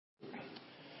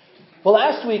Well,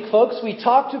 last week, folks, we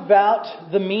talked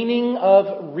about the meaning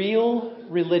of real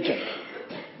religion.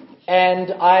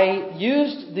 And I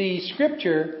used the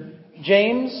scripture,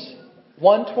 James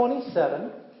 1:27,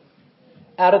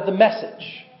 out of the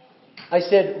Message. I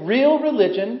said, real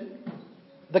religion,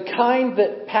 the kind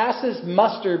that passes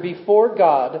muster before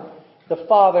God, the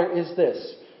Father, is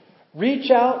this: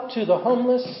 reach out to the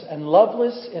homeless and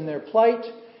loveless in their plight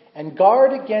and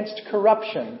guard against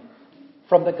corruption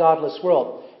from the godless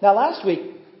world. Now, last week,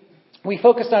 we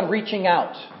focused on reaching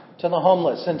out to the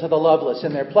homeless and to the loveless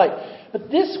in their plight. But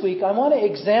this week, I want to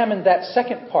examine that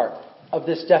second part of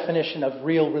this definition of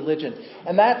real religion.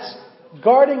 And that's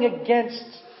guarding against,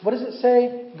 what does it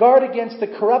say? Guard against the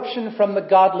corruption from the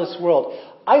godless world.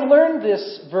 I learned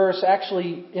this verse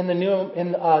actually in the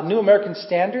New American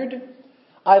Standard.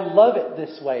 I love it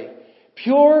this way.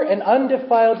 Pure and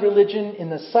undefiled religion in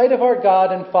the sight of our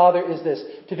God and Father is this: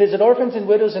 to visit orphans and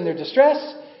widows in their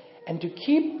distress, and to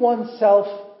keep oneself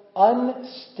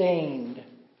unstained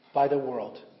by the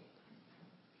world.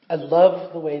 I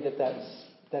love the way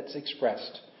that's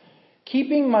expressed.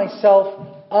 Keeping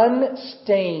myself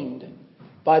unstained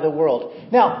by the world.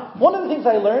 Now, one of the things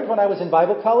I learned when I was in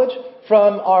Bible college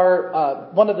from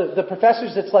our one of the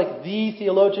professors that's like the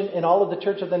theologian in all of the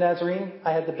Church of the Nazarene.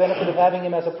 I had the benefit of having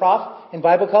him as a prof in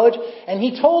Bible college. And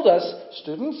he told us,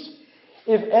 students,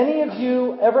 if any of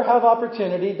you ever have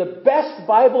opportunity, the best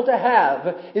Bible to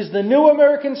have is the New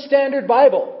American Standard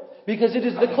Bible, because it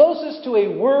is the closest to a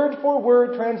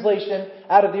word-for-word translation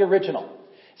out of the original.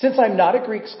 Since I'm not a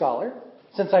Greek scholar,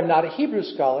 since I'm not a Hebrew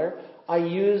scholar, I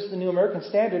use the New American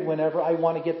Standard whenever I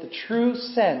want to get the true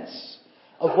sense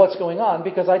of what's going on,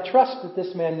 because I trust that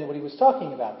this man knew what he was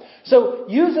talking about. So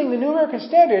using the New American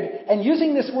Standard and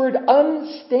using this word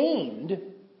unstained,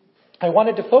 I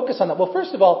wanted to focus on that. Well,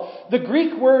 first of all, the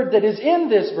Greek word that is in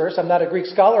this verse, I'm not a Greek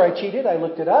scholar, I cheated, I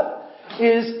looked it up,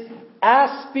 is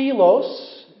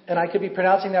aspilos, and I could be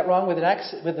pronouncing that wrong with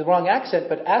the wrong accent,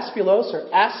 but aspilos or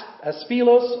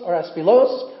aspilos or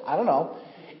aspilos, I don't know.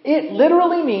 It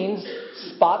literally means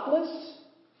spotless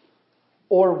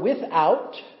or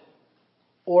without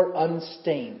or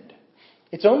unstained.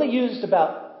 It's only used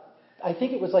about, I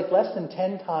think it was like less than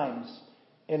 10 times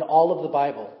in all of the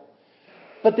Bible.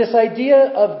 But this idea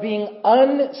of being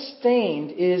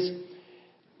unstained is,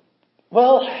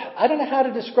 well, I don't know how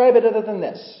to describe it other than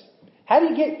this. How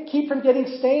do you keep from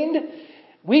getting stained?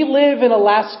 We live in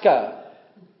Alaska.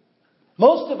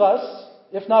 Most of us,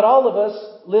 if not all of us,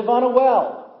 live on a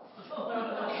well.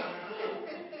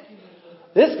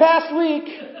 This past week,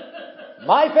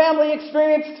 my family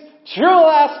experienced true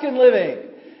Alaskan living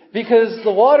because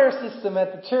the water system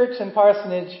at the church and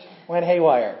parsonage went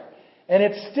haywire. And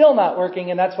it's still not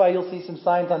working, and that's why you'll see some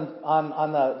signs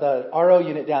on the RO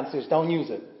unit downstairs. Don't use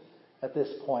it at this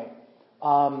point.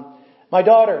 My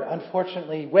daughter,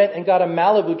 unfortunately, went and got a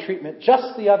Malibu treatment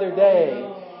just the other day,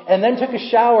 and then took a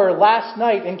shower last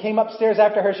night and came upstairs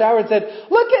after her shower and said,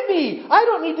 "Look at me! I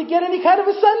don't need to get any kind of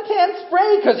a suntan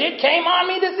spray because it came on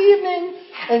me this evening."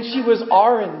 And she was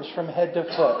orange from head to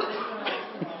foot.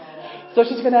 So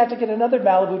she's going to have to get another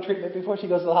Malibu treatment before she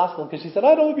goes to the hospital, because she said,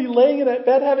 "I don't want to be laying in that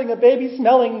bed having a baby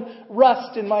smelling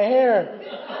rust in my hair."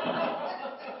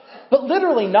 But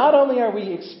literally, not only are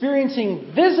we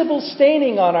experiencing visible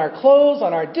staining on our clothes,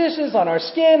 on our dishes, on our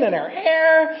skin and our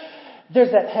hair,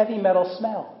 there's that heavy metal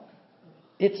smell.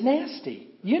 It's nasty.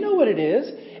 You know what it is.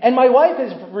 And my wife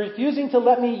is refusing to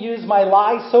let me use my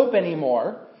lye soap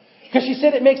anymore, because she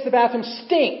said it makes the bathroom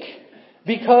stink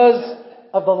because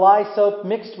of the lye soap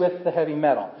mixed with the heavy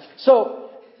metal. So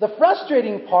the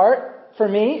frustrating part for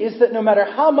me is that no matter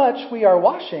how much we are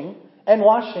washing and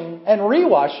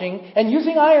rewashing and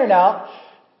using iron out,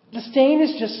 the stain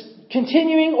is just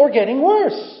continuing or getting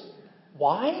worse.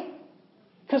 Why?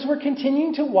 Because we're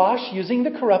continuing to wash using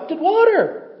the corrupted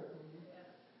water.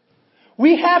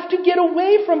 We have to get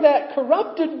away from that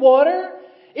corrupted water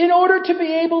in order to be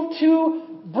able to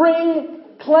bring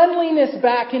cleanliness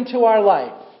back into our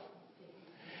life.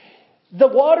 The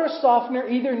water softener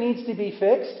either needs to be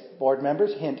fixed, board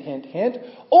members, hint, hint, hint,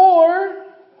 or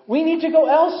we need to go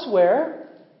elsewhere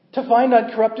to find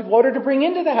uncorrupted water to bring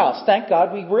into the house. Thank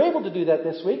God we were able to do that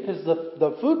this week, because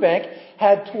the food bank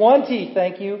had 20,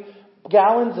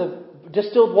 gallons of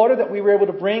distilled water that we were able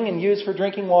to bring and use for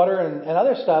drinking water and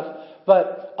other stuff.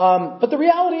 But the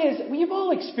reality is, we've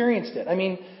all experienced it. I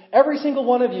mean, every single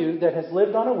one of you that has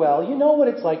lived on a well, you know what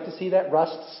it's like to see that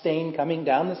rust stain coming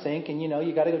down the sink, and you know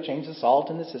you got to go change the salt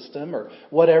in the system or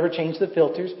whatever, change the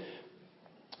filters.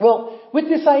 Well, with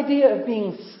this idea of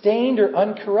being stained or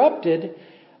uncorrupted,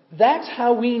 that's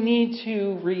how we need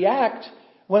to react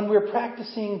when we're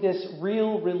practicing this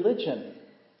real religion.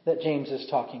 that James is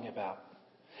talking about.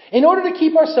 In order to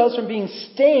keep ourselves from being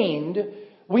stained,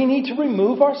 we need to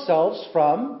remove ourselves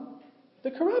from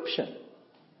the corruption.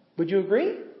 Would you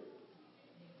agree?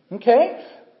 Okay.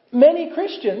 Many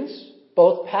Christians,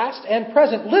 both past and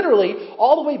present, literally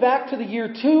all the way back to the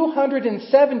year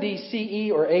 270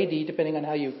 CE or AD, depending on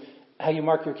how you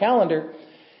mark your calendar,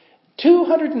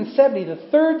 270, the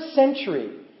 3rd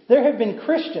century, there have been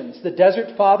Christians, the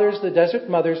Desert Fathers, the Desert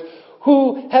Mothers,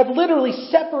 who have literally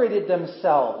separated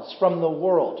themselves from the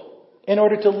world in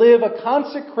order to live a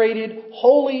consecrated,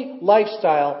 holy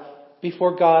lifestyle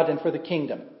before God and for the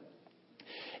kingdom.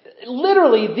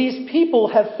 Literally, these people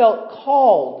have felt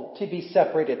called to be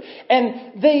separated.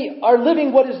 And they are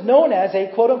living what is known as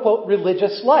a quote-unquote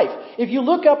religious life. If you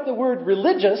look up the word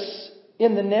religious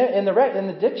in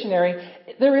the dictionary,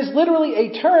 there is literally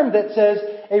a term that says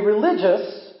a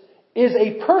religious is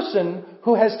a person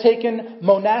who has taken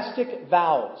monastic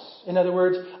vows. In other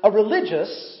words, a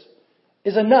religious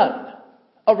is a nun.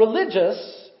 A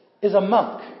religious is a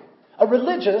monk. A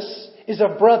religious is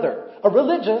a brother. A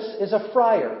religious is a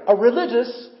friar. A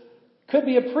religious could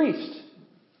be a priest.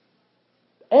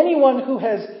 Anyone who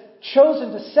has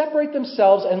chosen to separate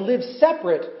themselves and live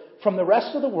separate from the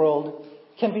rest of the world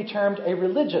can be termed a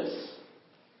religious.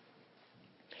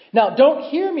 Now, don't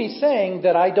hear me saying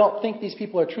that I don't think these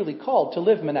people are truly called to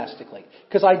live monastically,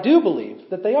 because I do believe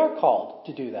that they are called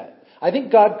to do that. I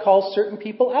think God calls certain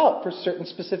people out for certain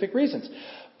specific reasons.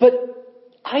 But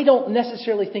I don't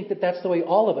necessarily think that that's the way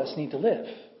all of us need to live.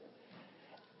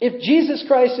 If Jesus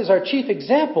Christ is our chief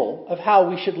example of how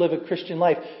we should live a Christian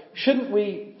life, shouldn't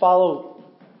we follow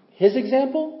His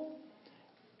example?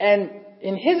 And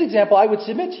in His example, I would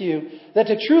submit to you that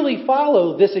to truly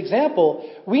follow this example,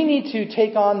 we need to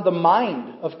take on the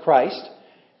mind of Christ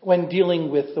when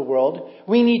dealing with the world.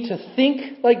 We need to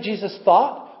think like Jesus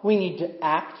thought. We need to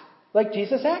act like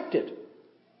Jesus acted.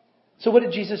 So what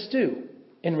did Jesus do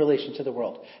in relation to the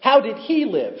world? How did He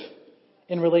live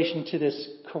in relation to this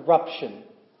corruption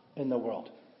in the world?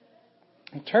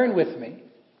 And turn with me,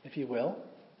 if you will,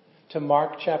 to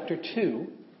Mark chapter 2,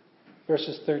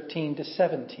 verses 13 to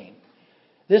 17.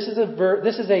 This is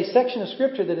a section of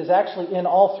Scripture that is actually in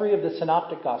all 3 of the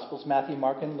Synoptic Gospels, Matthew,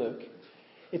 Mark, and Luke.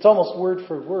 It's almost word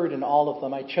for word in all of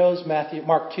them. I chose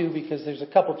Mark 2 because there's a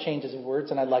couple changes of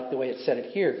words and I like the way it said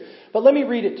it here. But let me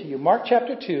read it to you. Mark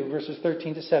chapter 2, verses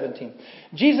 13 to 17.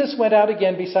 Jesus went out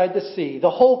again beside the sea. The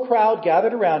whole crowd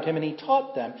gathered around Him and He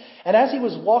taught them. And as He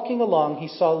was walking along, He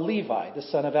saw Levi, the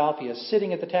son of Alphaeus,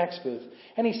 sitting at the tax booth.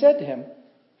 And He said to him,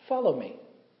 "Follow me."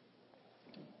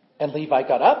 And Levi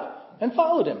got up and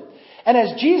followed Him. And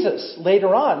as Jesus,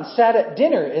 later on, sat at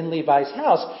dinner in Levi's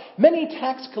house, many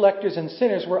tax collectors and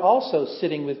sinners were also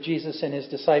sitting with Jesus and His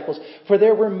disciples, for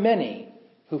there were many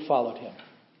who followed Him.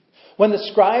 When the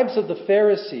scribes of the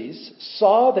Pharisees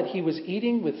saw that He was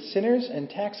eating with sinners and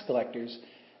tax collectors,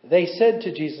 they said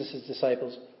to Jesus'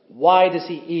 disciples, "Why does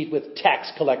He eat with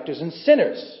tax collectors and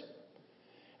sinners?"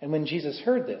 And when Jesus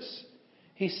heard this,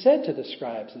 He said to the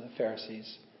scribes of the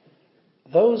Pharisees,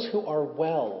 "Those who are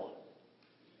well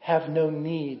have no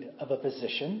need of a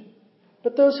physician,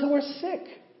 but those who are sick.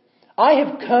 I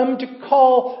have come to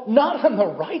call not on the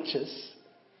righteous,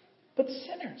 but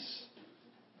sinners."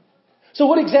 So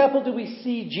what example do we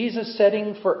see Jesus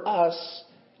setting for us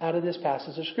out of this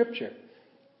passage of Scripture?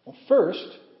 Well,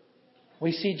 first,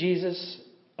 we see Jesus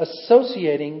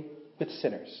associating with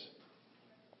sinners.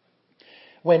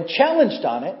 When challenged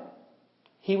on it,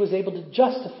 He was able to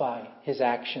justify His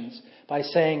actions by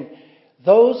saying,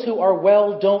 "Those who are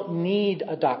well don't need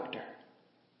a doctor.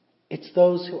 It's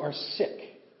those who are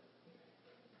sick.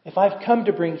 If I've come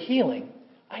to bring healing,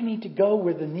 I need to go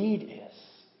where the need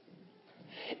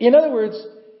is." In other words,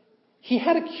 He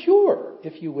had a cure,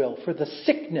 if you will, for the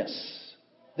sickness,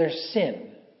 their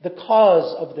sin, the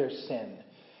cause of their sin.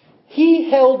 He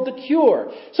held the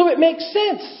cure. So it makes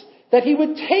sense that He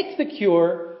would take the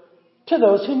cure to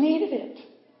those who needed it.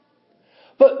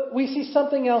 But we see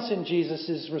something else in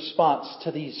Jesus' response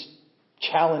to these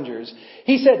challengers.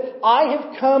 He said, "I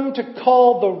have come to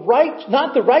call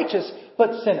not the righteous,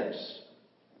 but sinners."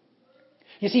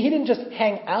 You see, He didn't just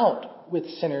hang out with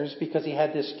sinners because He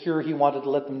had this cure He wanted to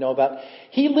let them know about.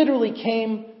 He literally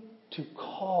came to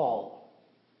call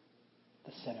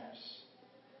the sinners.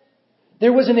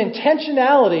 There was an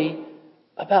intentionality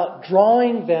about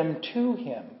drawing them to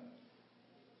Him.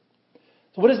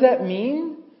 So what does that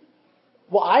mean?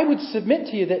 Well, I would submit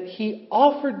to you that He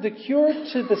offered the cure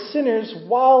to the sinners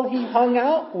while He hung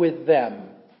out with them.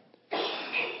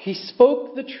 He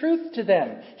spoke the truth to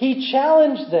them. He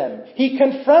challenged them. He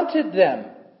confronted them.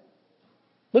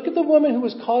 Look at the woman who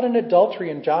was caught in adultery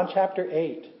in John chapter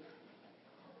 8.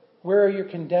 Where are your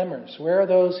condemners? Where are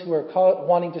those who are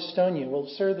wanting to stone you? Well,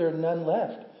 sir, there are none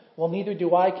left. Well, neither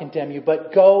do I condemn you,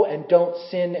 but go and don't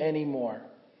sin anymore.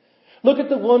 Look at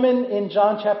the woman in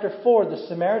John chapter 4, the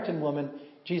Samaritan woman.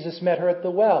 Jesus met her at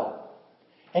the well.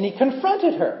 And he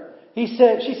confronted her. She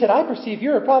said, I perceive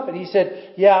you're a prophet. He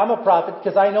said, yeah, I'm a prophet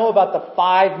because I know about the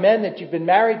 5 men that you've been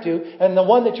married to. And the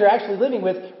one that you're actually living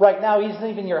with right now, he's not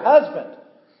even your husband.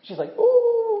 She's like,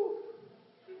 ooh.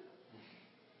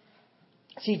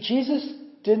 See, Jesus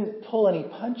didn't pull any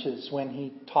punches when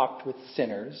he talked with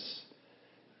sinners.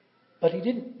 But he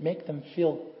didn't make them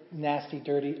feel nasty,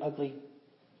 dirty, ugly,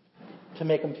 to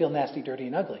make them feel nasty, dirty,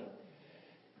 and ugly.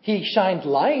 He shined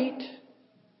light,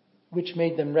 which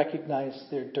made them recognize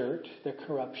their dirt, their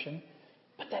corruption.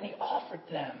 But then he offered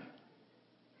them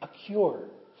a cure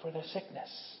for their sickness.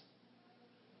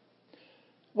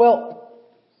 Well,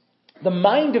 the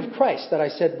mind of Christ that I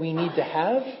said we need to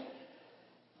have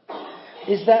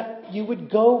is that you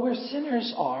would go where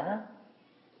sinners are,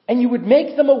 and you would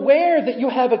make them aware that you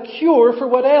have a cure for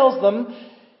what ails them.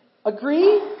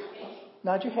 Agree?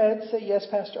 Nod your head. Say, yes,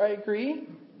 Pastor, I agree.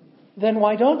 Then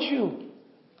why don't you?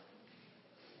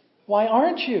 Why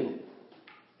aren't you?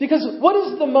 Because what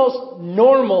is the most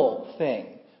normal thing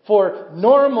for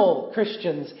normal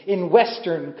Christians in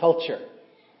Western culture?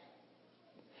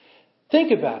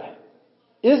 Think about it.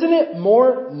 Isn't it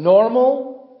more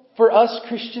normal for us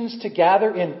Christians to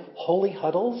gather in holy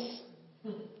huddles?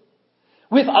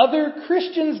 With other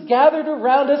Christians gathered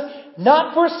around us,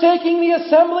 not forsaking the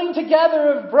assembling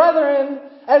together of brethren,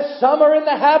 as some are in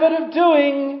the habit of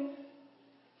doing,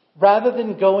 rather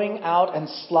than going out and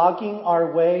slogging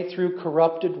our way through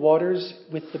corrupted waters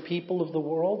with the people of the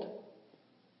world?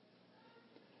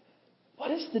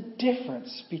 What is the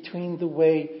difference between the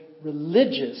way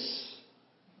religious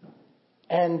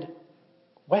and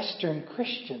Western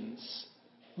Christians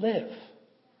live?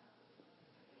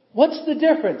 What's the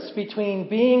difference between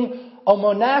being a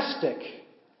monastic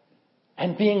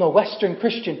and being a Western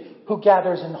Christian who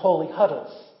gathers in holy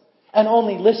huddles and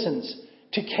only listens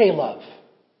to K-Love?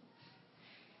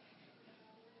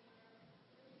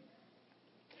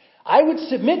 I would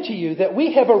submit to you that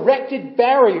we have erected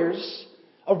barriers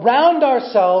around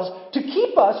ourselves to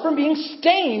keep us from being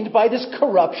stained by this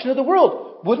corruption of the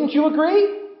world. Wouldn't you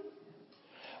agree?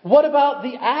 What about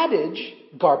the adage,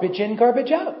 garbage in,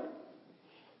 garbage out?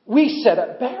 We set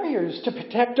up barriers to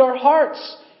protect our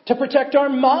hearts, to protect our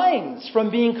minds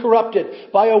from being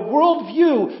corrupted by a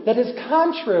worldview that is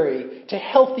contrary to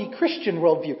healthy Christian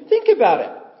worldview. Think about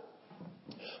it.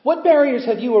 What barriers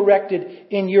have you erected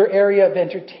in your area of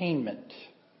entertainment?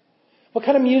 What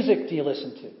kind of music do you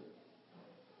listen to?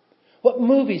 What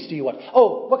movies do you watch?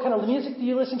 Oh, what kind of music do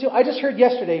you listen to? I just heard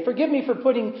yesterday, forgive me for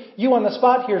putting you on the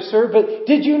spot here, sir, but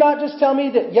did you not just tell me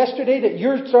that yesterday that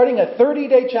you're starting a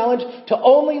 30-day challenge to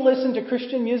only listen to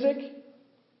Christian music?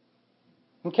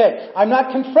 Okay, I'm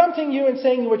not confronting you and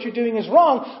saying what you're doing is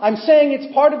wrong. I'm saying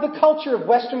it's part of the culture of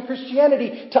Western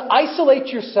Christianity to isolate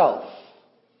yourself.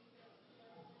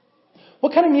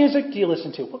 What kind of music do you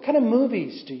listen to? What kind of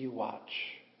movies do you watch?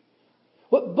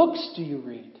 What books do you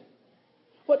read?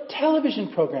 What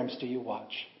television programs do you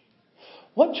watch?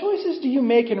 What choices do you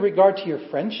make in regard to your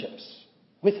friendships?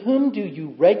 With whom do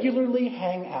you regularly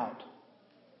hang out?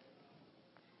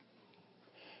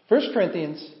 1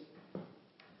 Corinthians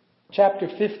chapter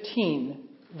 15,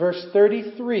 verse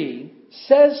 33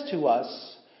 says to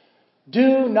us,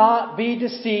 do not be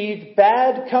deceived.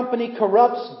 Bad company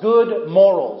corrupts good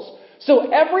morals.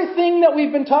 So everything that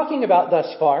we've been talking about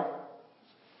thus far,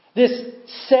 this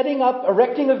setting up,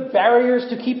 erecting of barriers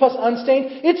to keep us unstained,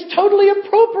 it's totally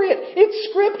appropriate. It's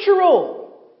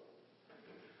scriptural.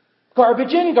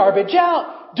 Garbage in, garbage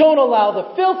out. Don't allow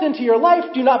the filth into your life.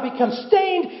 Do not become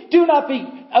stained. Do not be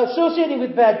associating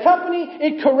with bad company.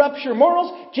 It corrupts your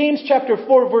morals. James chapter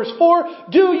 4, verse 4.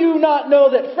 Do you not know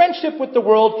that friendship with the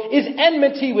world is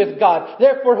enmity with God?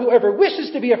 Therefore, whoever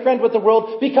wishes to be a friend with the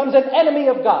world becomes an enemy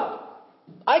of God.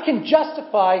 I can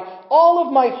justify all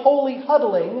of my holy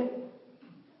huddling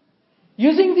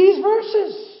using these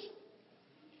verses.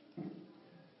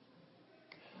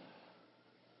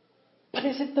 But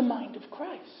is it the mind of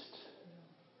Christ?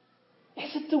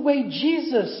 Is it the way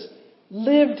Jesus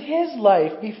lived his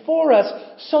life before us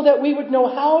so that we would know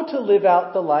how to live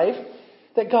out the life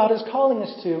that God is calling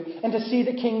us to and to see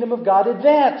the kingdom of God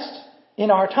advanced in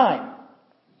our time,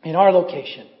 in our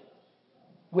location,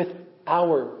 with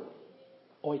our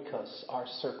oikos, our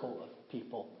circle of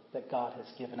people that God has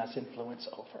given us influence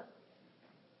over?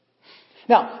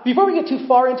 Now, before we get too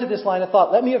far into this line of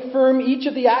thought, let me affirm each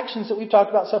of the actions that we've talked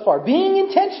about so far. Being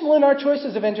intentional in our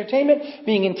choices of entertainment,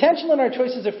 being intentional in our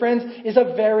choices of friends is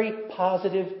a very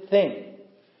positive thing.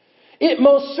 It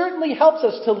most certainly helps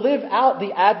us to live out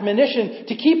the admonition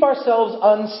to keep ourselves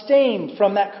unstained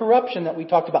from that corruption that we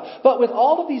talked about. But with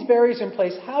all of these barriers in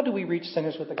place, how do we reach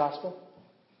sinners with the gospel?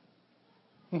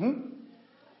 I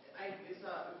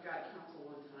saw got counsel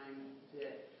one time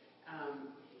that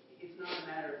it's not a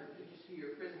matter of who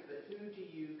you're friends with, but who do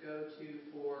you go to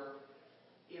for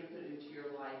input into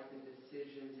your life and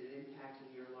decisions and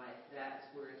impacting your life. That's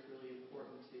where it's really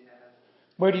important to have.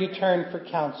 Where do you turn for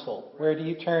counsel? Where do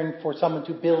you turn for someone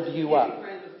to build you up? Be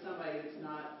friends with somebody that's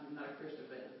not a Christian,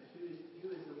 but who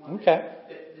is the one Okay.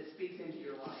 that speaks into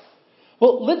your life?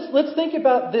 Well, let's think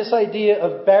about this idea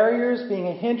of barriers being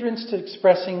a hindrance to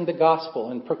expressing the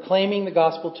gospel and proclaiming the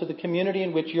gospel to the community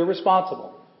in which you're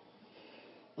responsible.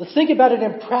 Let's think about it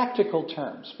in practical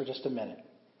terms for just a minute.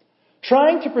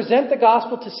 Trying to present the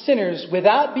gospel to sinners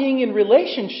without being in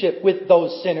relationship with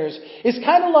those sinners is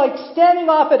kind of like standing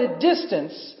off at a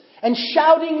distance and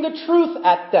shouting the truth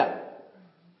at them.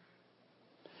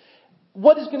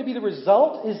 What is going to be the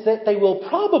result is that they will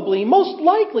probably, most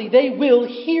likely, they will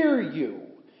hear you,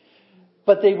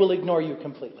 but they will ignore you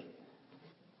completely.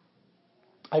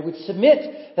 I would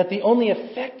submit that the only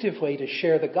effective way to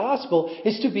share the gospel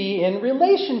is to be in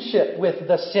relationship with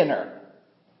the sinner.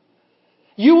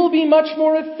 You will be much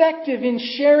more effective in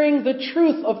sharing the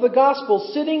truth of the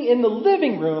gospel sitting in the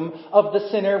living room of the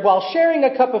sinner while sharing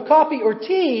a cup of coffee or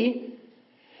tea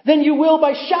than you will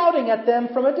by shouting at them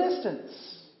from a distance.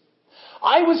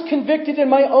 I was convicted in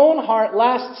my own heart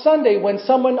last Sunday when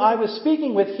someone I was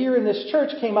speaking with here in this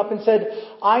church came up and said,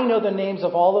 "I know the names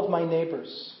of all of my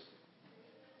neighbors."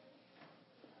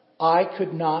 I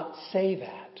could not say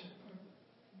that.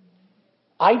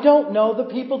 I don't know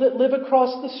the people that live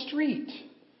across the street.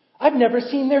 I've never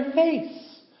seen their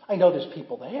face. I know there's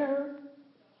people there.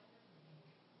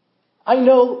 I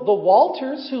know the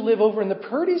Walters who live over in the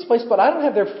Purdy's place, but I don't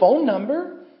have their phone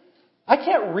number. I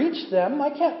can't reach them. I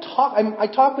can't talk. I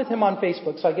talk with him on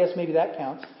Facebook, so I guess maybe that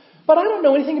counts. But I don't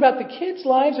know anything about the kids'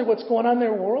 lives or what's going on in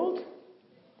their world.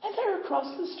 And they're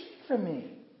across the street from me.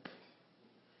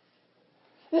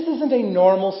 This isn't a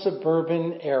normal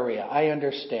suburban area. I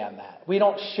understand that. We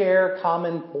don't share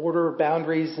common border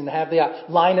boundaries and have the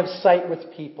line of sight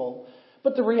with people.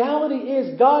 But the reality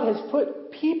is God has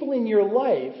put people in your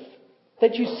life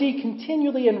that you see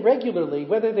continually and regularly,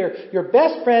 whether they're your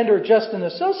best friend or just an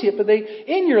associate, but they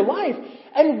in your life.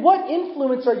 And what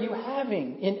influence are you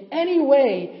having in any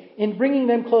way in bringing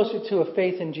them closer to a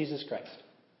faith in Jesus Christ?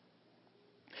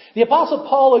 The Apostle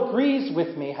Paul agrees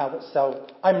with me so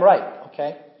I'm right.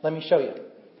 Okay, let me show you.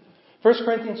 1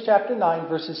 Corinthians chapter 9,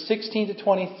 verses 16 to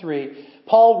 23.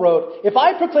 Paul wrote, "If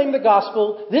I proclaim the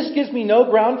gospel, this gives me no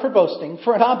ground for boasting,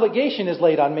 for an obligation is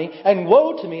laid on me, and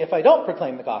woe to me if I don't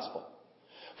proclaim the gospel.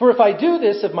 For if I do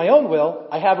this of my own will,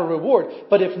 I have a reward.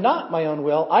 But if not my own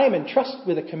will, I am entrusted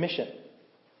with a commission.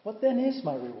 What then is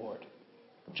my reward?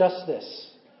 Just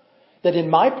this, that in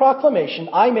my proclamation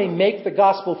I may make the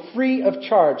gospel free of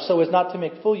charge, so as not to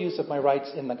make full use of my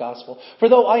rights in the gospel. For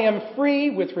though I am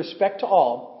free with respect to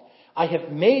all, I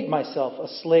have made myself a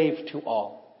slave to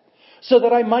all, so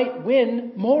that I might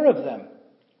win more of them.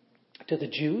 To the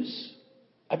Jews,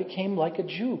 I became like a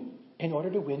Jew in order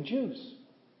to win Jews.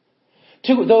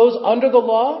 To those under the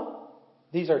law,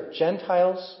 these are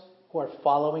Gentiles who are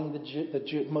following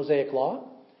the Mosaic law,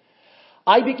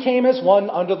 I became as one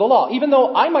under the law, even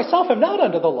though I myself am not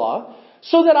under the law,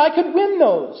 so that I could win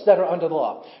those that are under the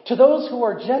law. To those who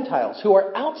are Gentiles, who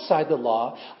are outside the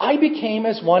law, I became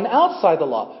as one outside the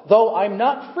law, though I'm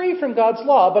not free from God's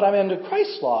law, but I'm under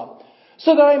Christ's law,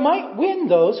 so that I might win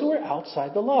those who are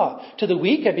outside the law. To the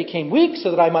weak I became weak,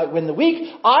 so that I might win the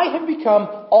weak. I have become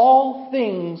all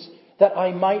things that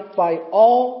I might by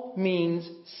all means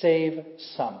save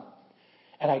some.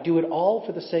 And I do it all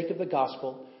for the sake of the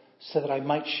gospel, so that I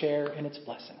might share in its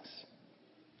blessings.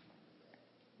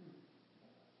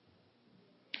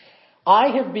 I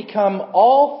have become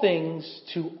all things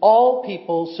to all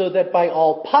people, so that by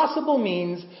all possible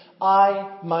means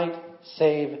I might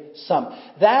save some.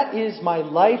 That is my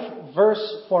life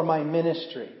verse for my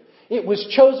ministry. It was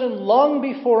chosen long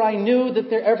before I knew that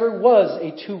there ever was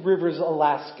a Two Rivers,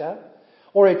 Alaska,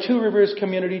 or a Two Rivers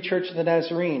Community Church of the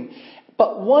Nazarene.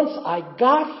 But once I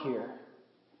got here,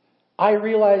 I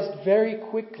realized very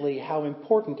quickly how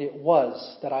important it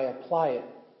was that I apply it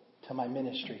to my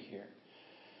ministry here.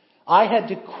 I had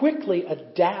to quickly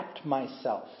adapt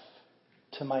myself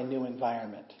to my new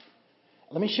environment.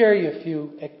 Let me share you a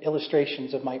few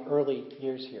illustrations of my early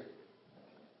years here.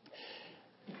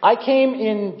 I came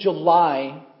in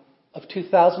July of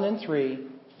 2003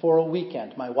 for a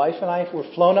weekend. My wife and I were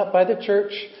flown up by the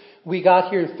church. We got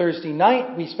here Thursday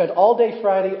night. We spent all day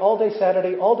Friday, all day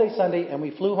Saturday, all day Sunday, and we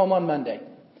flew home on Monday.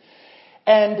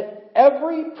 And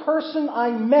every person I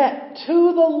met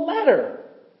to the letter,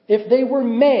 if they were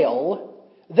male,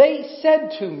 they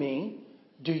said to me,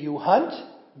 "Do you hunt?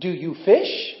 Do you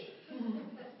fish?"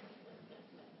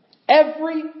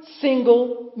 Every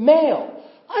single male.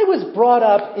 I was brought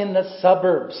up in the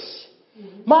suburbs.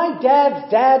 My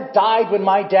dad's dad died when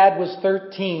my dad was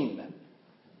 13.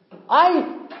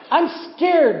 I'm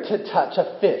scared to touch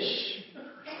a fish.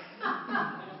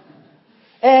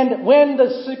 And when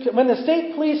the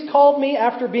state police called me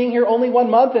after being here only 1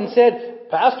 month and said,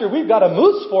 "Pastor, we've got a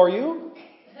moose for you."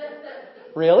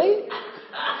 Really?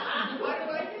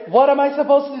 What am I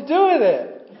supposed to do with it?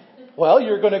 Well,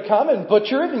 you're going to come and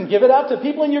butcher it and give it out to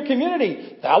people in your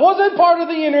community. That wasn't part of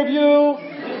the interview.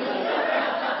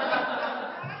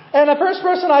 And the first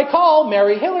person I call,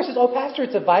 Mary Hiller, says, "Oh, Pastor,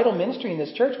 it's a vital ministry in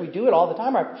this church. We do it all the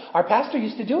time. Our pastor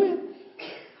used to do it."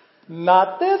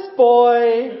 Not this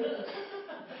boy.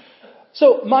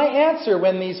 So my answer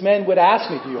when these men would ask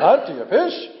me, "Do you hunt? Do you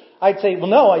fish?" I'd say, "Well,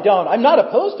 no, I don't. I'm not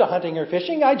opposed to hunting or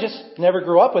fishing. I just never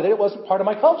grew up with it. It wasn't part of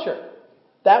my culture."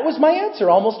 That was my answer,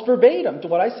 almost verbatim to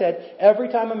what I said every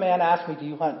time a man asked me, "Do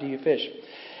you hunt? Do you fish?"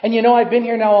 And you know, I've been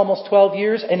here now almost 12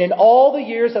 years, and in all the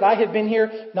years that I have been here,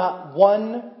 not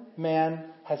one man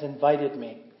has invited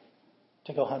me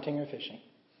to go hunting or fishing.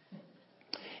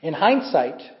 In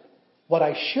hindsight, what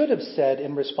I should have said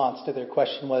in response to their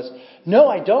question was, "No,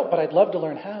 I don't, but I'd love to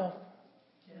learn how."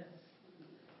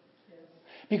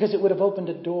 Because it would have opened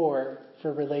a door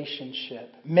for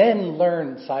relationship. Men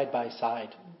learn side by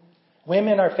side.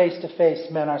 Women are face to face,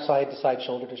 men are side to side,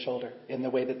 shoulder to shoulder in the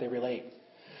way that they relate.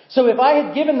 So if I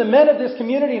had given the men of this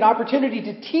community an opportunity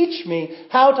to teach me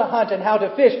how to hunt and how to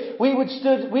fish,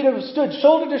 we'd have stood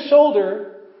shoulder to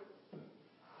shoulder,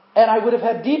 and I would have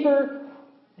had deeper,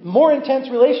 more intense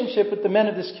relationship with the men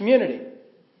of this community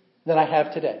than I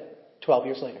have today, 12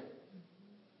 years later.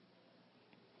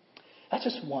 That's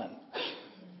just one.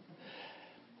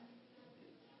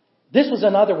 This was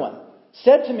another one.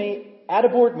 Said to me at a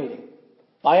board meeting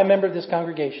by a member of this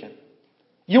congregation,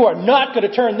 "You are not going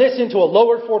to turn this into a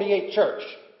lower 48 church."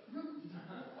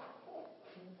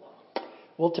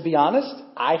 Well, to be honest,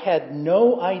 I had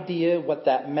no idea what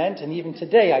that meant. And even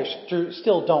today, I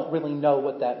still don't really know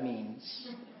what that means.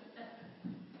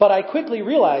 But I quickly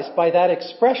realized by that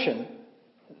expression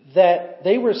that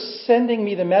they were sending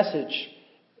me the message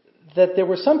that there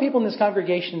were some people in this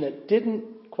congregation that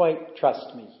didn't quite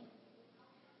trust me.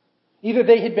 Either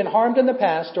they had been harmed in the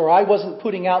past or I wasn't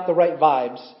putting out the right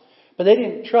vibes, but they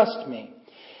didn't trust me.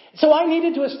 So I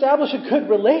needed to establish a good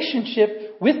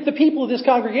relationship with the people of this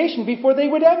congregation before they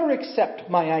would ever accept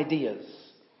my ideas.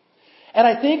 And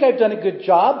I think I've done a good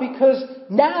job because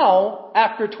now,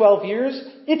 after 12 years,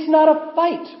 it's not a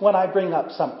fight when I bring up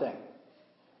something.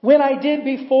 When I did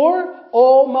before,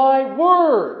 oh my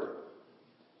word.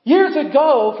 Years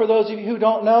ago, for those of you who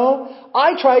don't know,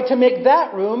 I tried to make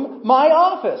that room my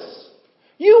office.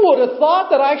 You would have thought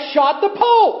that I shot the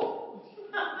Pope.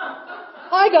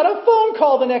 I got a phone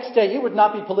call the next day. It would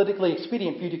not be politically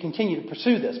expedient for you to continue to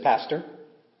pursue this, Pastor.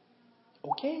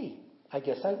 Okay, I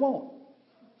guess I won't.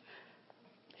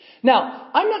 Now,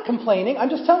 I'm not complaining. I'm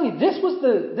just telling you, this was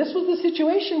the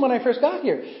situation when I first got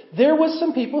here. There was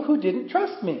some people who didn't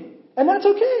trust me. And that's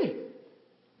okay.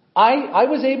 I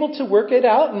was able to work it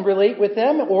out and relate with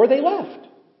them, or they left.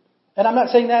 And I'm not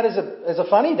saying that as a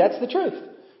funny, that's the truth.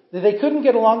 If they couldn't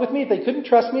get along with me, if they couldn't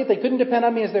trust me, if they couldn't depend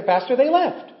on me as their pastor, they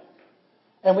left.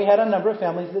 And we had a number of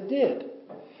families that did.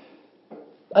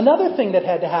 Another thing that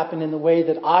had to happen in the way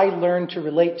that I learned to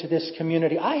relate to this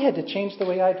community, I had to change the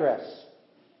way I dress.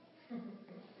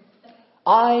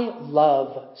 I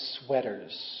love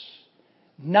sweaters.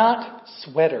 Not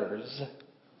sweaters.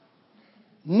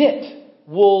 Knit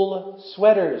wool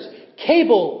sweaters.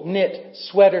 Cable knit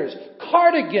sweaters.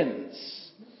 Cardigans.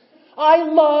 I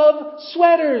love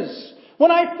sweaters.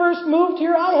 When I first moved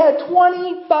here, I had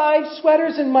 25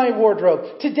 sweaters in my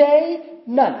wardrobe. Today,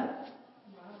 none.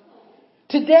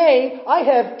 Today, I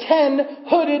have 10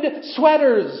 hooded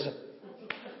sweaters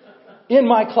in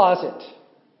my closet.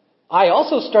 I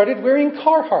also started wearing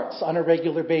Carhartts on a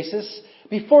regular basis.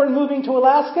 Before moving to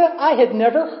Alaska, I had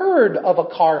never heard of a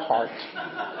Carhartt.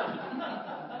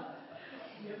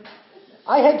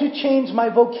 I had to change my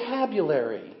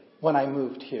vocabulary when I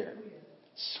moved here.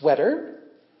 Sweater,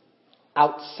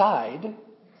 outside,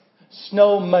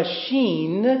 snow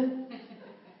machine.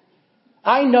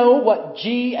 I know what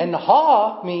G and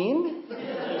ha mean.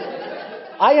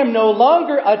 I am no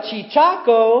longer a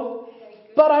chichaco,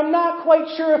 but I'm not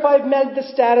quite sure if I've met the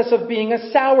status of being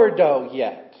a sourdough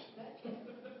yet.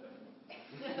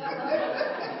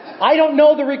 I don't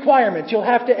know the requirements. You'll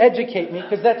have to educate me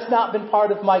because that's not been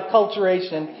part of my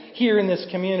culturation here in this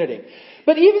community.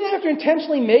 But even after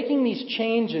intentionally making these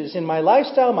changes in my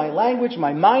lifestyle, my language,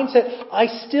 my mindset, I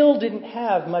still didn't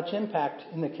have much impact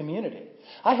in the community.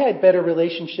 I had better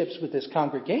relationships with this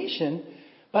congregation,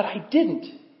 but I didn't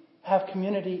have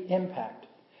community impact.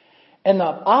 And the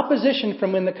opposition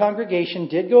from when the congregation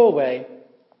did go away,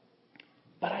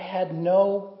 but I had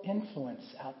no influence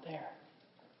out there.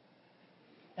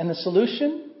 And the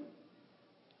solution?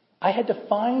 I had to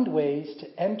find ways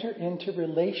to enter into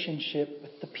relationship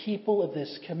with the people of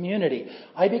this community.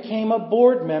 I became a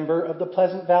board member of the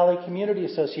Pleasant Valley Community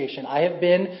Association. I have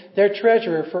been their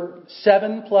treasurer for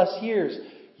 7+ years.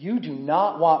 You do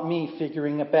not want me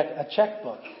figuring a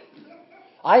checkbook.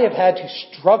 I have had to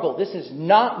struggle. This is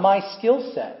not my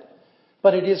skill set,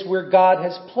 but it is where God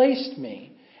has placed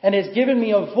me and has given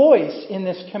me a voice in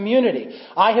this community.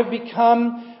 I have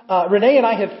become... Renee and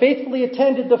I have faithfully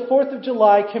attended the 4th of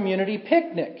July community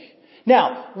picnic.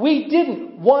 Now, we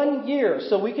didn't 1 year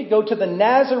so we could go to the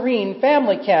Nazarene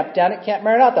family camp down at Camp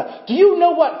Maranatha. Do you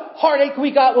know what heartache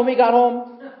we got when we got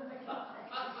home?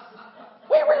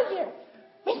 Where were you?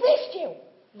 We missed you.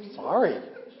 Sorry.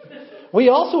 We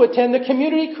also attend the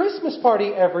community Christmas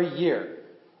party every year.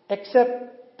 Except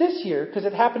this year, because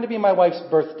it happened to be my wife's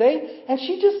birthday, and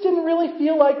she just didn't really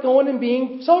feel like going and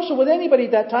being social with anybody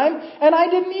at that time, and I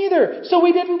didn't either, so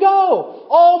we didn't go.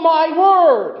 Oh my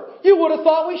word! You would have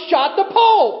thought we shot the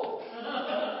Pope!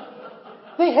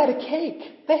 They had a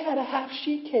cake. They had a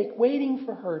half-sheet cake waiting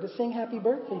for her to sing happy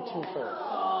birthday to her.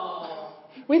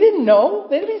 We didn't know.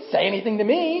 They didn't say anything to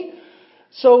me.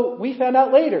 So we found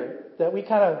out later that we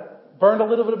kind of burned a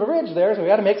little bit of a bridge there, so we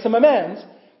had to make some amends.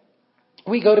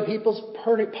 We go to people's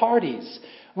parties.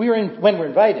 When we're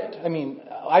invited. I mean,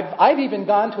 I've even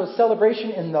gone to a celebration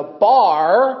in the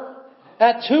bar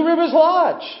at Two Rivers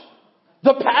Lodge.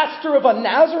 The pastor of a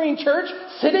Nazarene church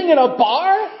sitting in a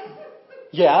bar?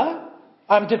 Yeah.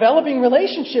 I'm developing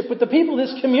relationship with the people of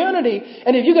this community.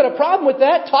 And if you got a problem with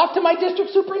that, talk to my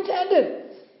district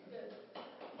superintendent.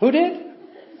 Who did?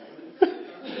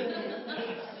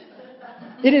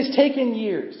 It has taken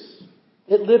years.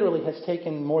 It literally has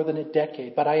taken more than a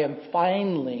decade, but I am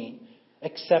finally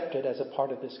accepted as a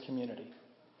part of this community.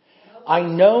 I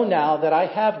know now that I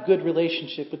have good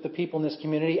relationship with the people in this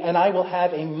community, and I will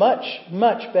have a much,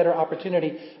 much better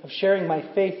opportunity of sharing my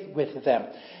faith with them.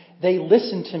 They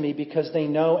listen to me because they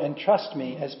know and trust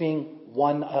me as being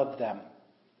one of them.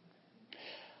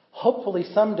 Hopefully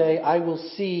someday I will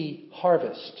see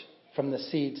harvest from the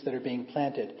seeds that are being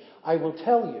planted. I will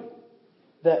tell you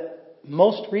that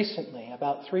most recently,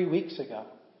 about 3 weeks ago,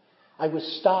 I was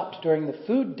stopped during the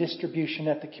food distribution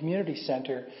at the community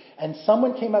center, and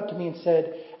someone came up to me and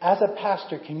said, as a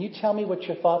pastor, can you tell me what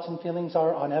your thoughts and feelings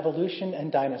are on evolution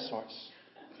and dinosaurs?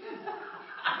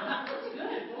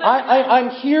 I'm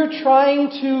here trying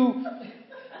to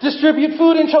distribute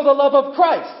food and show the love of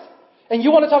Christ. And you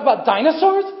want to talk about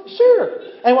dinosaurs? Sure.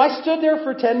 And I stood there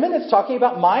for 10 minutes talking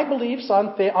about my beliefs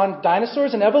on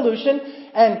dinosaurs and evolution,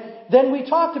 and then we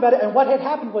talked about it, and what had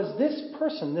happened was this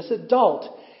person, this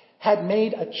adult, had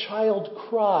made a child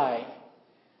cry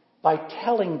by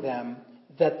telling them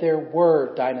that there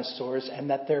were dinosaurs and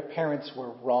that their parents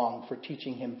were wrong for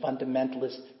teaching him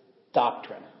fundamentalist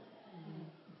doctrine.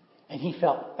 And he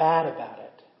felt bad about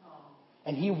it.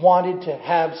 And he wanted to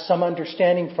have some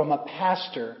understanding from a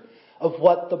pastor of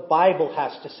what the Bible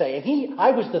has to say. And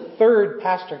I was the third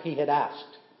pastor he had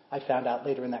asked, I found out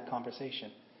later in that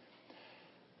conversation.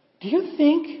 Do you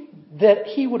think that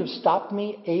he would have stopped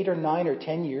me 8 or 9 or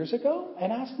 10 years ago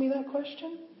and asked me that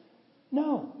question?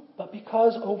 No. But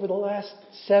because over the last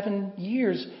 7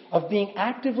 years of being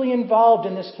actively involved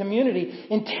in this community,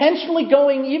 intentionally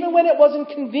going even when it wasn't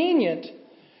convenient,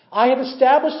 I have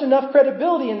established enough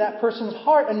credibility in that person's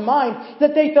heart and mind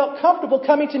that they felt comfortable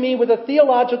coming to me with a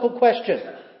theological question.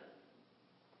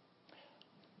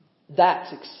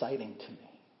 That's exciting to me.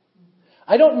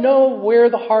 I don't know where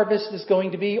the harvest is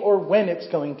going to be or when it's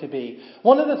going to be.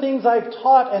 One of the things I've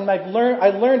taught and I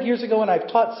learned years ago and I've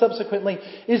taught subsequently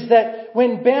is that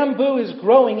when bamboo is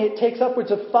growing, it takes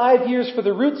upwards of 5 years for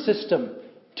the root system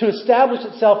to establish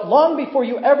itself long before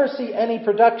you ever see any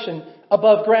production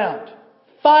above ground.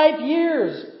 5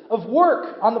 years of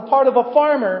work on the part of a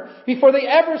farmer before they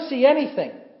ever see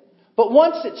anything. But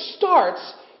once it starts,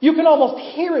 you can almost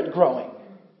hear it growing.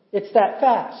 It's that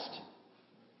fast.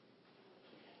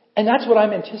 And that's what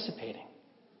I'm anticipating.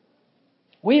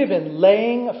 We have been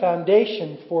laying a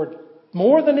foundation for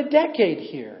more than a decade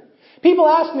here. People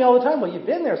ask me all the time, well, you've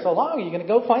been there so long, are you going to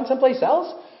go find someplace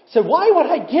else? I said, why would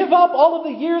I give up all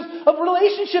of the years of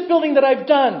relationship building that I've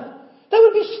done? That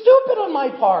would be stupid on my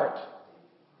part.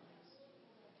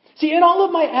 See, in all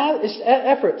of my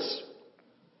efforts,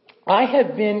 I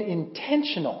have been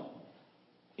intentional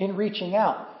in reaching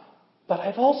out. But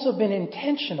I've also been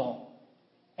intentional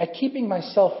at keeping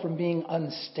myself from being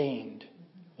unstained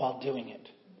while doing it.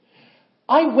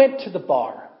 I went to the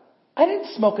bar. I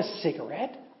didn't smoke a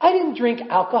cigarette. I didn't drink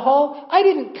alcohol. I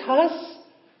didn't cuss.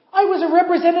 I was a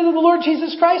representative of the Lord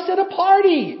Jesus Christ at a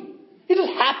party. It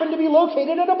just happened to be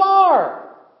located at a bar.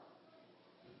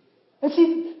 And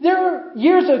see,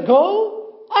 years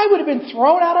ago, I would have been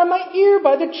thrown out on my ear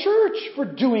by the church for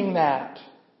doing that.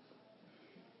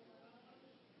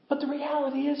 But the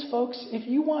reality is, folks, if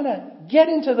you want to get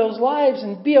into those lives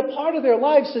and be a part of their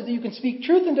lives so that you can speak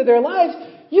truth into their lives,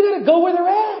 you got to go where they're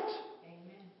at.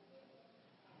 Amen.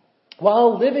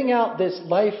 While living out this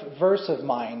life verse of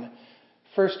mine,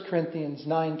 1 Corinthians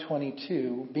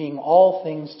 9:22, being all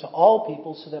things to all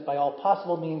people, so that by all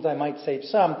possible means I might save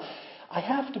some, I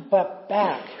have to butt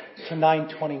back to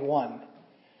 9:21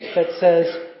 that says,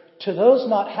 to those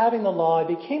not having the law, I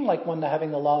became like one not having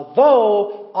the law,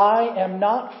 though I am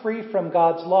not free from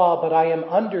God's law, but I am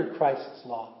under Christ's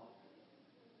law.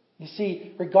 You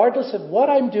see, regardless of what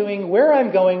I'm doing, where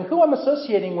I'm going, who I'm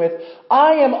associating with,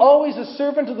 I am always a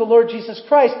servant of the Lord Jesus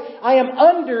Christ. I am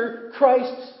under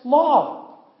Christ's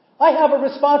law. I have a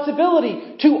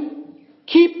responsibility to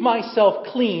keep myself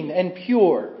clean and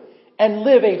pure and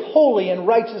live a holy and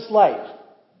righteous life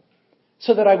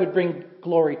so that I would bring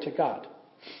glory to God.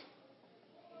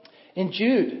 In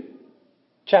Jude,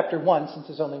 chapter 1, since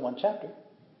there's only one chapter,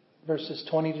 verses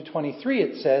 20 to 23,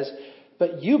 it says,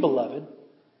 but you, beloved,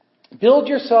 build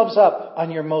yourselves up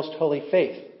on your most holy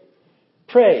faith.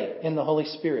 Pray in the Holy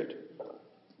Spirit.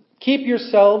 Keep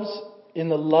yourselves in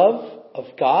the love of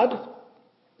God.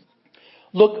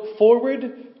 Look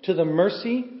forward to the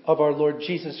mercy of our Lord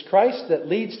Jesus Christ that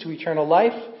leads to eternal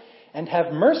life, and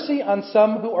have mercy on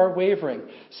some who are wavering.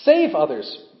 Save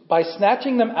others by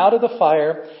snatching them out of the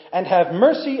fire, and have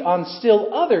mercy on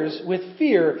still others with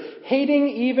fear, hating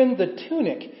even the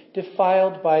tunic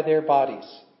defiled by their bodies.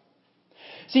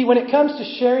 See, when it comes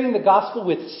to sharing the gospel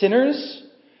with sinners,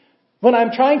 when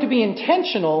I'm trying to be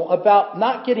intentional about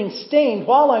not getting stained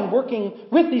while I'm working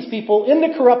with these people in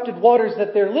the corrupted waters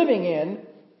that they're living in,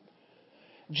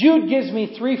 Jude gives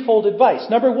me threefold advice.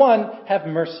 Number one, have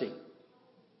mercy.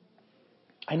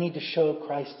 I need to show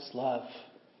Christ's love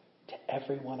to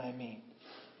everyone I meet.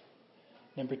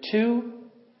 Number two,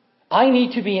 I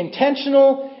need to be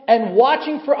intentional and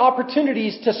watching for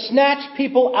opportunities to snatch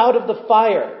people out of the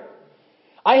fire.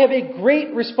 I have a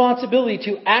great responsibility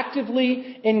to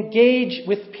actively engage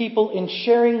with people in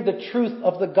sharing the truth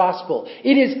of the gospel.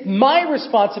 It is my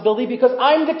responsibility because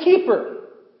I'm the keeper.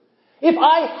 If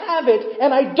I have it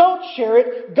and I don't share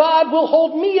it, God will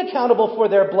hold me accountable for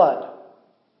their blood.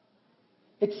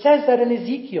 It says that in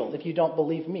Ezekiel, if you don't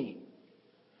believe me.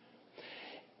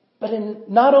 But in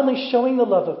not only showing the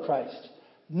love of Christ,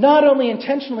 not only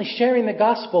intentionally sharing the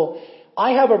gospel,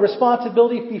 I have a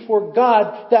responsibility before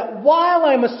God that while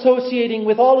I'm associating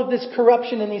with all of this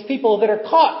corruption and these people that are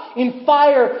caught in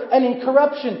fire and in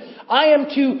corruption, I am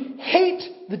to hate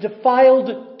the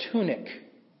defiled tunic.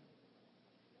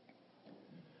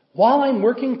 While I'm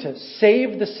working to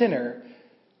save the sinner,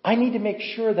 I need to make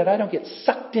sure that I don't get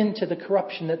sucked into the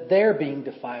corruption that they're being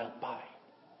defiled by.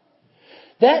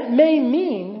 That may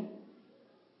mean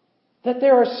that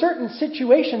there are certain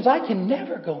situations I can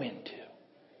never go into.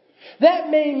 That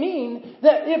may mean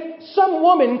that if some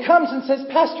woman comes and says,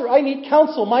 Pastor, I need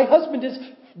counsel, my husband is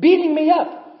beating me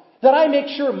up, that I make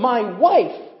sure my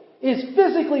wife is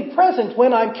physically present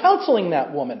when I'm counseling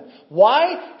that woman.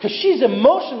 Why? Because she's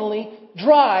emotionally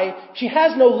dry. She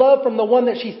has no love from the one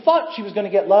that she thought she was going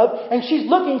to get love, and she's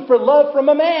looking for love from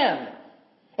a man.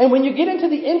 And when you get into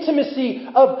the intimacy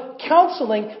of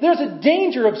counseling, there's a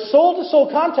danger of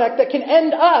soul-to-soul contact that can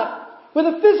end up with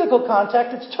a physical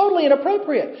contact that's totally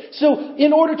inappropriate. So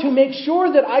in order to make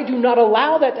sure that I do not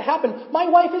allow that to happen, my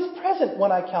wife is present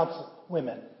when I counsel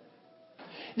women.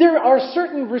 There are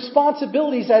certain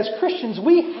responsibilities as Christians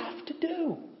we have to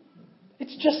do.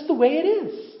 It's just the way it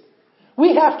is.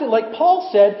 We have to, like Paul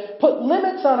said, put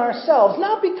limits on ourselves,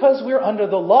 not because we're under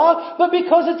the law, but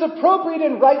because it's appropriate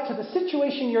and right to the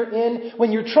situation you're in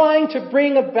when you're trying to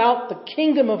bring about the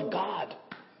kingdom of God.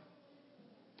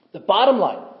 The bottom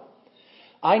line,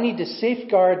 I need to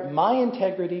safeguard my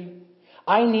integrity.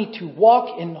 I need to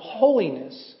walk in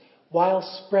holiness while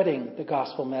spreading the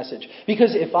gospel message.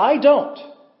 Because if I don't,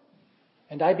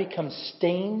 and I become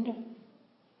stained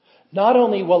Not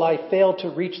only will I fail to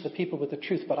reach the people with the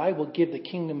truth, but I will give the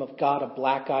kingdom of God a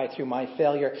black eye through my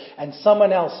failure, and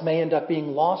someone else may end up being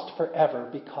lost forever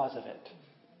because of it.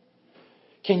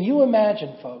 Can you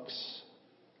imagine, folks,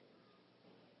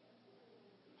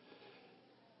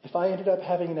 if I ended up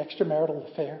having an extramarital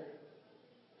affair,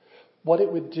 what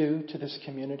it would do to this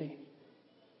community?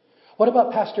 What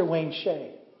about Pastor Wayne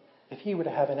Shea, if he were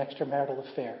to have an extramarital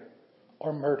affair,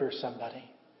 or murder somebody,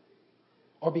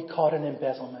 or be caught in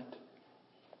embezzlement?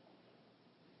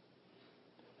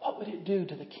 What would it do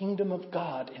to the kingdom of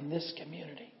God in this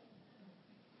community?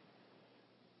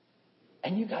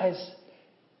 And you guys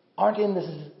aren't in this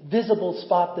visible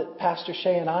spot that Pastor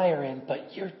Shea and I are in,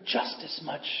 but you're just as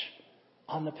much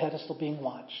on the pedestal being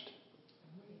watched.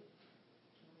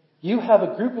 You have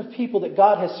a group of people that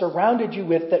God has surrounded you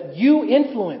with that you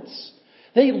influence.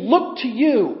 They look to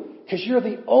you because you're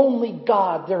the only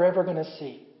God they're ever going to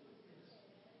see.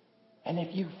 And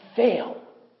if you fail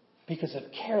because of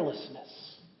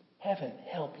carelessness, heaven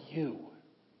help you.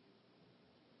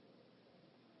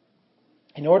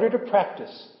 In order to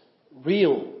practice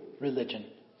real religion,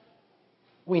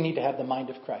 we need to have the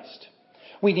mind of Christ.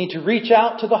 We need to reach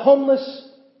out to the homeless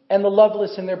and the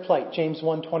loveless in their plight, James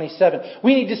 1:27.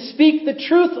 We need to speak the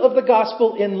truth of the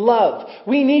gospel in love.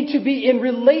 We need to be in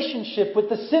relationship with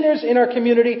the sinners in our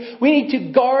community. We need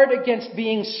to guard against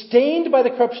being stained by the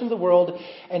corruption of the world.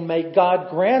 And may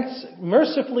God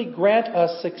mercifully grant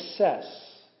us success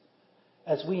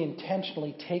as we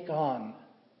intentionally take on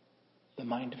the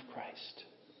mind of Christ.